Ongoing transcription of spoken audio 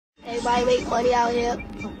Everybody make money out here.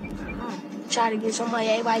 Try to get some money.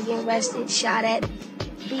 Everybody getting arrested, shot at,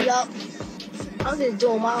 beat up. I'm just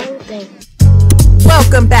doing my own thing.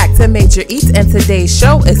 Welcome back to Major Eats, and today's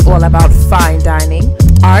show is all about fine dining,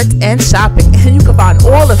 art, and shopping. And you can find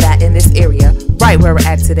all of that in this area, right where we're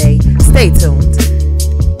at today. Stay tuned.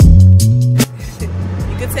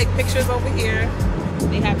 You can take pictures over here.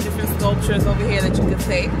 They have different sculptures over here that you can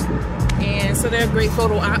take. And so they're a great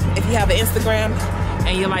photo op if you have an Instagram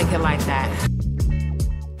and you like it like that.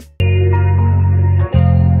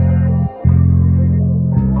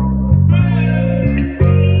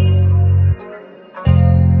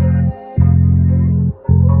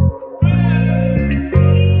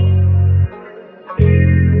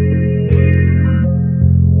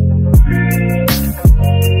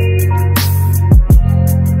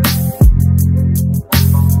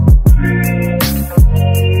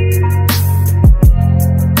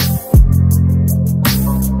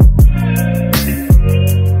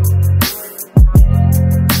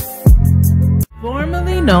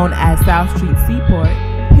 Known as South Street Seaport,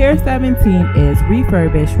 Pier 17 is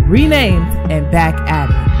refurbished, renamed, and back at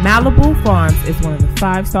it. Malibu Farms is one of the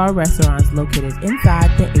 5-star restaurants located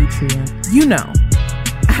inside the Atrium. You know,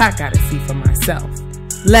 I gotta see for myself.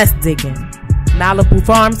 Let's dig in. Malibu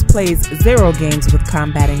Farms plays 0 games with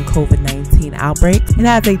combating COVID-19 outbreaks. It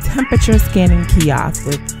has a temperature scanning kiosk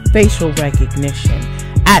with facial recognition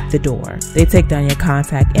at the door. They take down your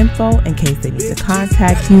contact info in case they need to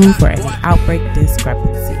contact you for any outbreak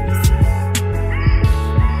discrepancies.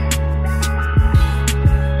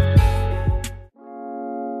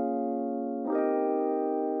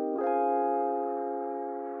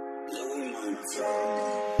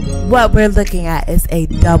 What we're looking at is a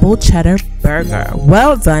double cheddar burger.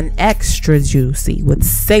 Well done, extra juicy with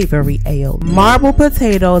savory aioli. Marble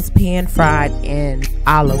potatoes pan fried in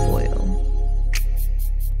olive oil.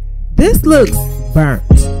 This looks burnt,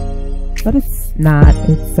 but it's not.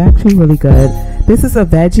 It's actually really good. This is a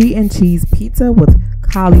veggie and cheese pizza with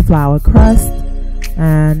cauliflower crust,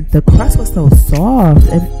 and the crust was so soft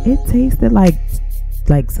and it tasted like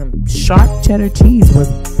some sharp cheddar cheese was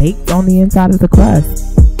baked on the inside of the crust.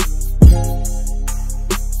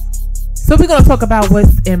 So we're going to talk about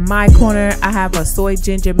what's in my corner. I have a soy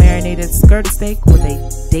ginger marinated skirt steak with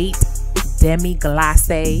a date demi-glace,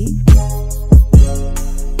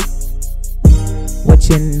 which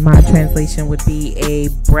in my translation would be a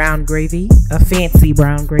brown gravy, a fancy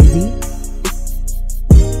brown gravy.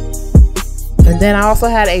 And then I also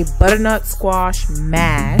had a butternut squash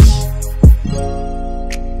mash,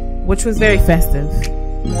 which was very festive.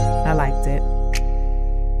 I liked it.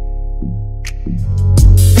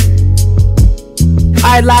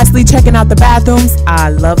 Alright, lastly, checking out the bathrooms. I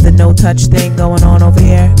love the no-touch thing going on over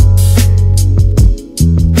here.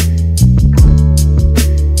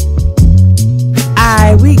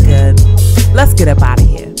 Alright, we good. Let's get up out of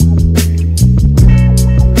here.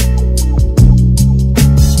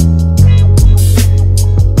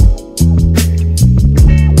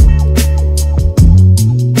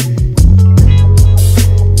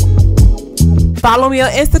 Follow me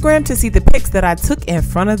on Instagram to see the pics that I took in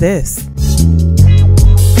front of this.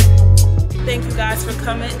 Thank you guys for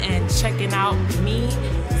coming and checking out me,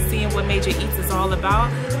 seeing what Major Eats is all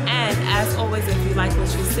about. And as always, if you like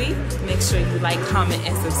what you see, make sure you like, comment,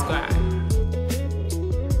 and subscribe.